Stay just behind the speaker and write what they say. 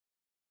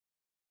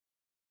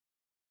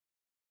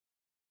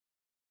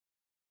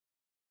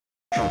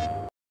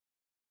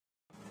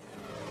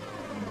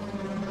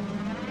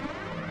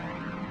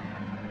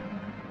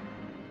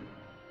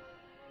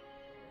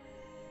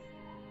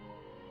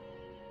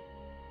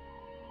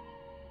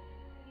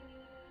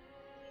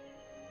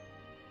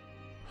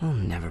I'll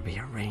never be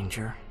a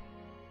ranger.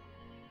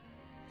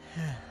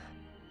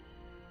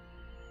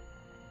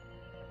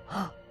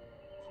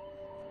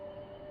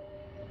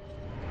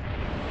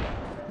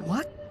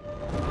 What?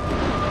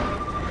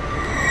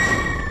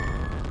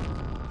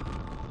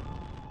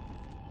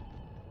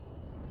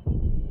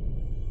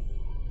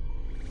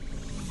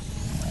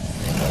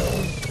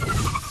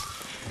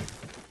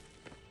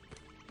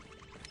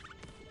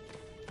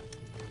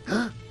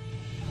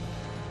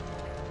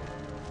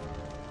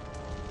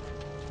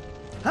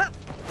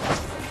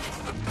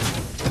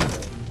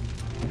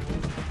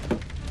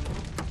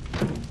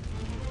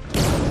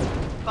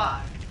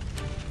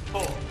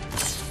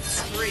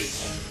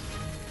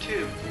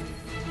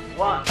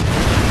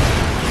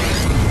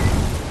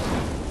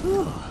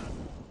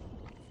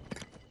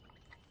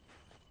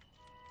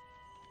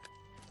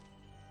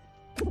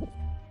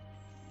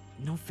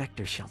 No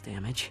vector shell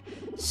damage.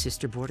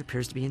 Sister board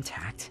appears to be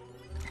intact.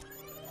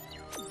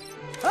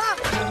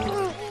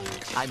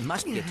 I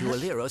must get to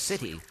Alero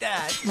City.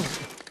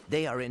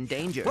 They are in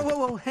danger. Whoa, whoa,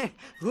 whoa. Hey,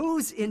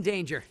 who's in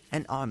danger?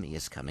 An army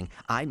is coming.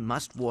 I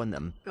must warn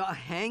them.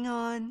 Hang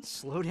on.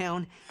 Slow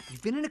down.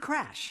 You've been in a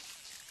crash.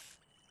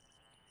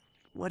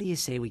 What do you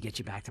say we get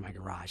you back to my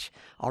garage?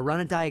 I'll run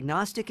a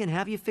diagnostic and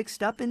have you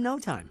fixed up in no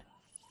time.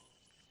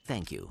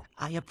 Thank you.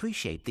 I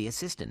appreciate the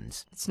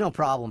assistance. It's no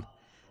problem.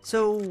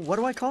 So, what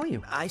do I call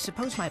you? I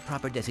suppose my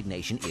proper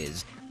designation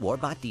is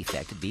Warbot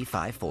Defect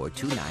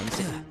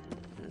B54296.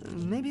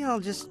 Maybe I'll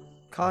just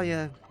call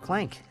you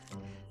Clank.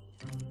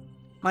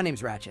 My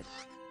name's Ratchet.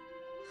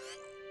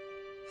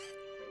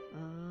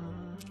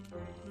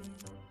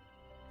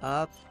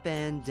 Up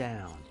and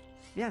down.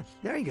 Yeah,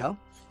 there you go.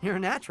 You're a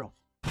natural.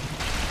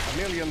 A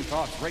million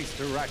thoughts raced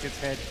through Ratchet's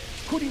head.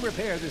 Could he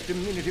repair this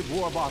diminutive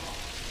warbot?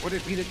 Would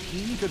it be the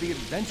key to the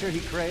adventure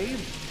he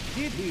craved?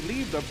 Did he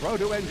leave the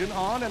proto-engine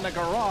on in the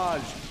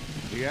garage?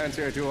 The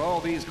answer to all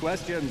these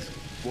questions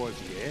was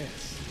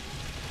yes.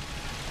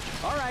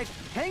 All right,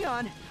 hang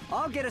on.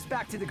 I'll get us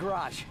back to the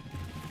garage.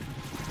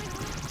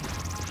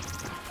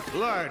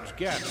 Large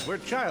gaps were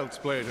child's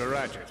play to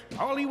Ratchet.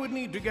 All he would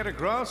need to get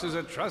across is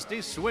a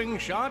trusty swing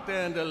shot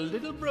and a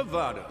little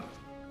bravado.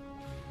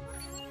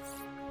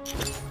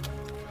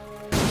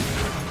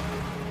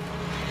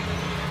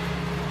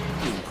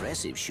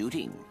 Impressive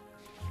shooting.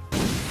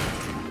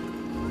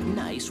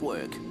 Nice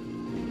work.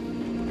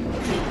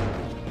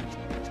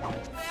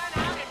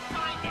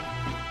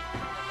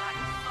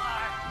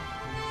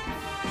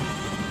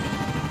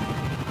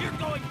 You're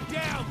going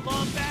down,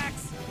 Lombax!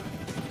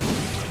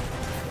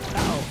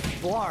 Uh-oh,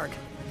 Blarg.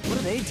 What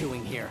are they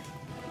doing here?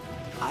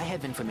 I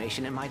have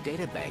information in my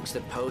databanks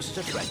that poses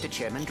a threat to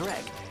Chairman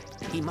Dreg.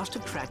 He must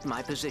have tracked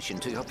my position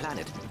to your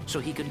planet, so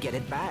he could get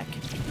it back.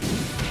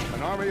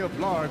 An army of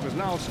Blarg was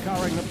now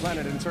scouring the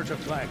planet in search of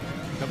Clank.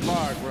 The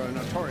Blarg were a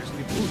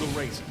notoriously brutal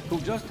race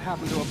who just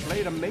happened to have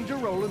played a major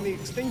role in the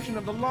extinction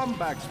of the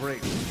Lombax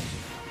race.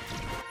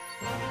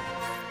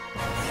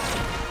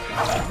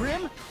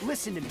 Grim,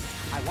 listen to me.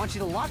 I want you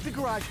to lock the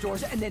garage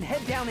doors and then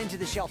head down into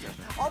the shelter.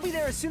 I'll be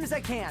there as soon as I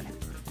can.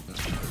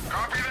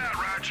 Copy that,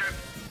 Ratchet.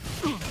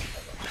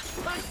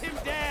 Hunt him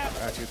down!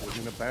 Ratchet was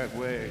in a bad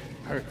way,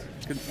 hurt,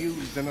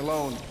 confused, and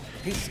alone.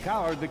 He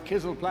scoured the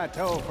Kizzle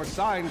Plateau for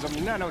signs of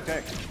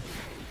nanotech.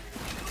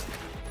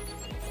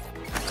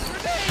 I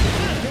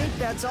think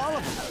that's all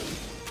of them.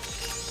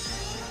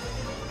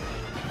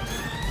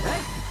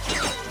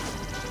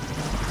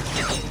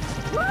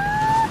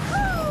 Whoa!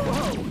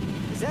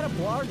 Is that a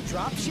Blarg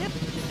dropship?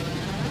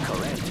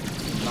 Correct.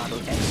 Model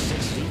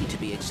X6C to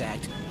be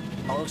exact.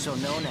 Also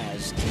known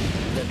as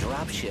the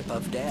Dropship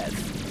of Death.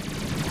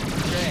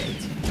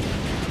 Great.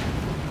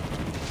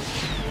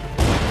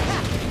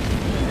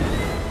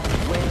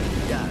 Well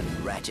done,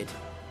 Ratchet.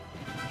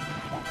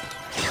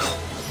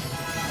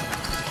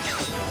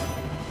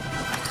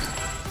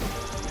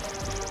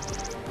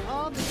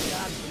 All the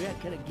jobs Dreg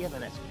could have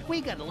given us.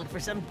 We gotta look for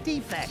some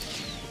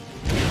defects.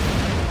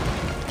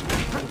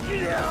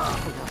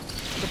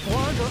 The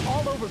Blarg are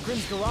all over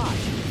Grim's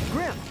garage.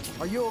 Grim,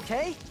 are you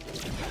okay?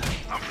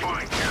 I'm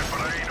fine, kid, but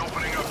I ain't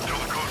opening up till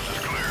the coast is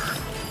clear.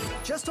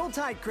 Just hold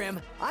tight,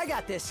 Grim. I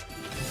got this.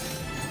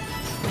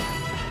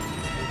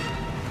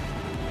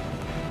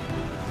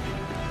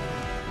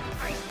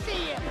 I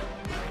see him!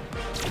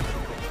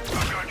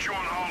 I've got you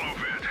on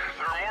holovid.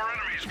 There are more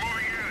enemies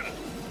moving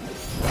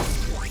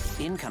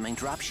in. Incoming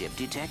dropship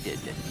detected.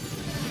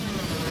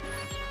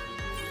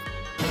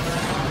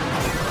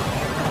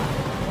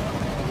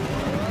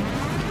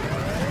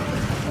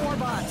 Four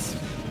bots.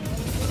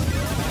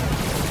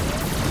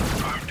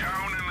 I'm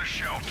down in the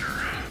shelter.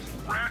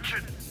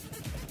 Ratchet,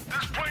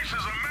 this place is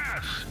a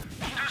mess.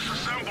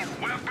 Disassembled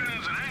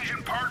weapons and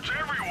engine parts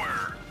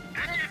everywhere.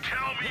 Didn't you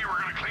tell me you were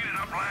gonna clean it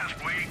up last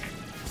week?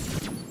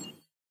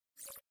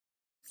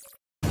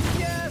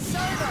 Yeah,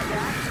 sorry about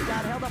that.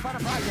 Got held up on a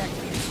project.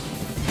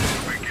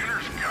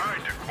 Beginner's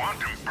Guide to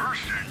Quantum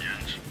Burst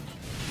Engines.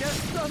 Just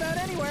throw that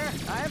anywhere.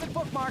 I have it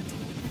bookmarked.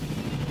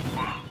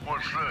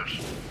 What's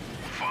this?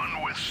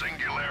 Fun with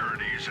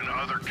singularities and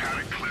other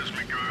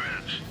cataclysmic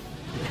events.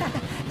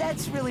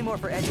 That's really more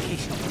for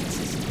educational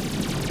purposes.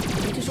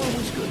 It is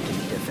always good to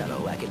meet a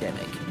fellow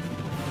academic.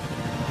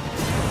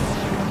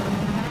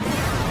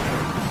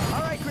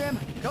 All right, Grim.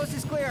 Coast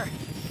is clear.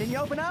 Can you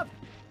open up?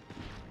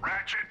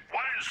 Ratchet,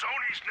 what in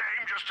Sony's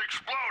name just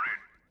exploded?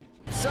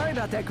 Sorry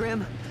about that,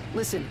 Grim.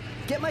 Listen,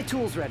 get my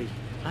tools ready.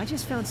 I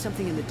just found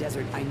something in the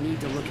desert I need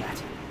to look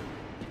at.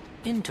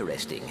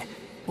 Interesting.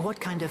 What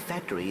kind of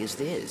factory is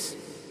this?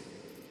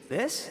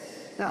 This?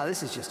 No,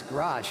 this is just a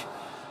garage.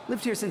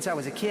 Lived here since I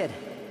was a kid.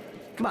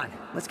 Come on,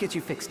 let's get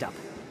you fixed up.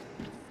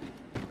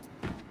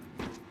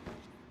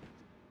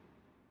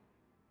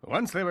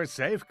 Once they were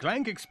safe,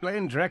 Clank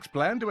explained Drek's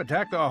plan to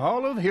attack the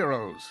Hall of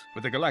Heroes.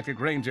 With the Galactic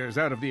Rangers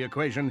out of the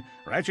equation,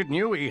 Ratchet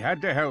knew he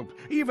had to help,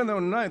 even though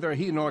neither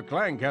he nor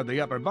Clank had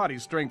the upper body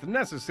strength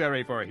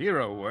necessary for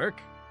hero work.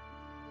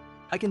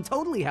 I can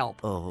totally help.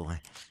 Oh,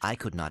 I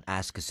could not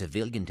ask a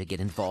civilian to get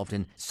involved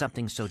in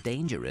something so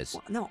dangerous.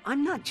 Well, no,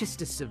 I'm not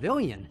just a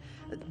civilian.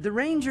 The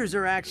Rangers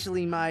are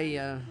actually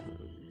my,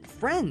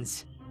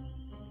 friends.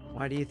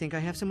 Why do you think I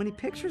have so many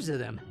pictures of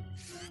them?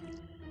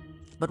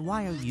 But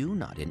why are you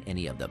not in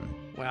any of them?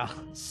 Well,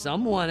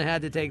 someone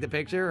had to take the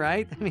picture,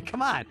 right? I mean,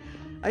 come on.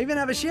 I even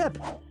have a ship.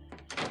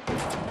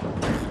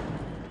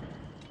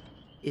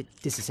 It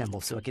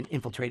disassembles so it can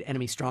infiltrate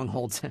enemy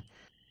strongholds.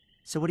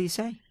 So what do you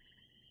say?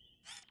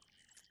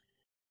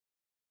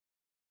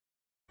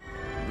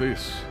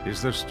 This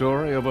is the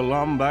story of a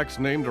Lombax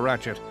named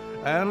Ratchet,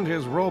 and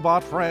his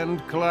robot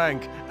friend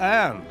Clank,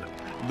 and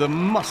the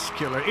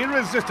muscular,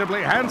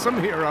 irresistibly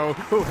handsome hero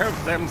who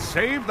helped them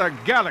save the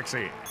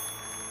galaxy.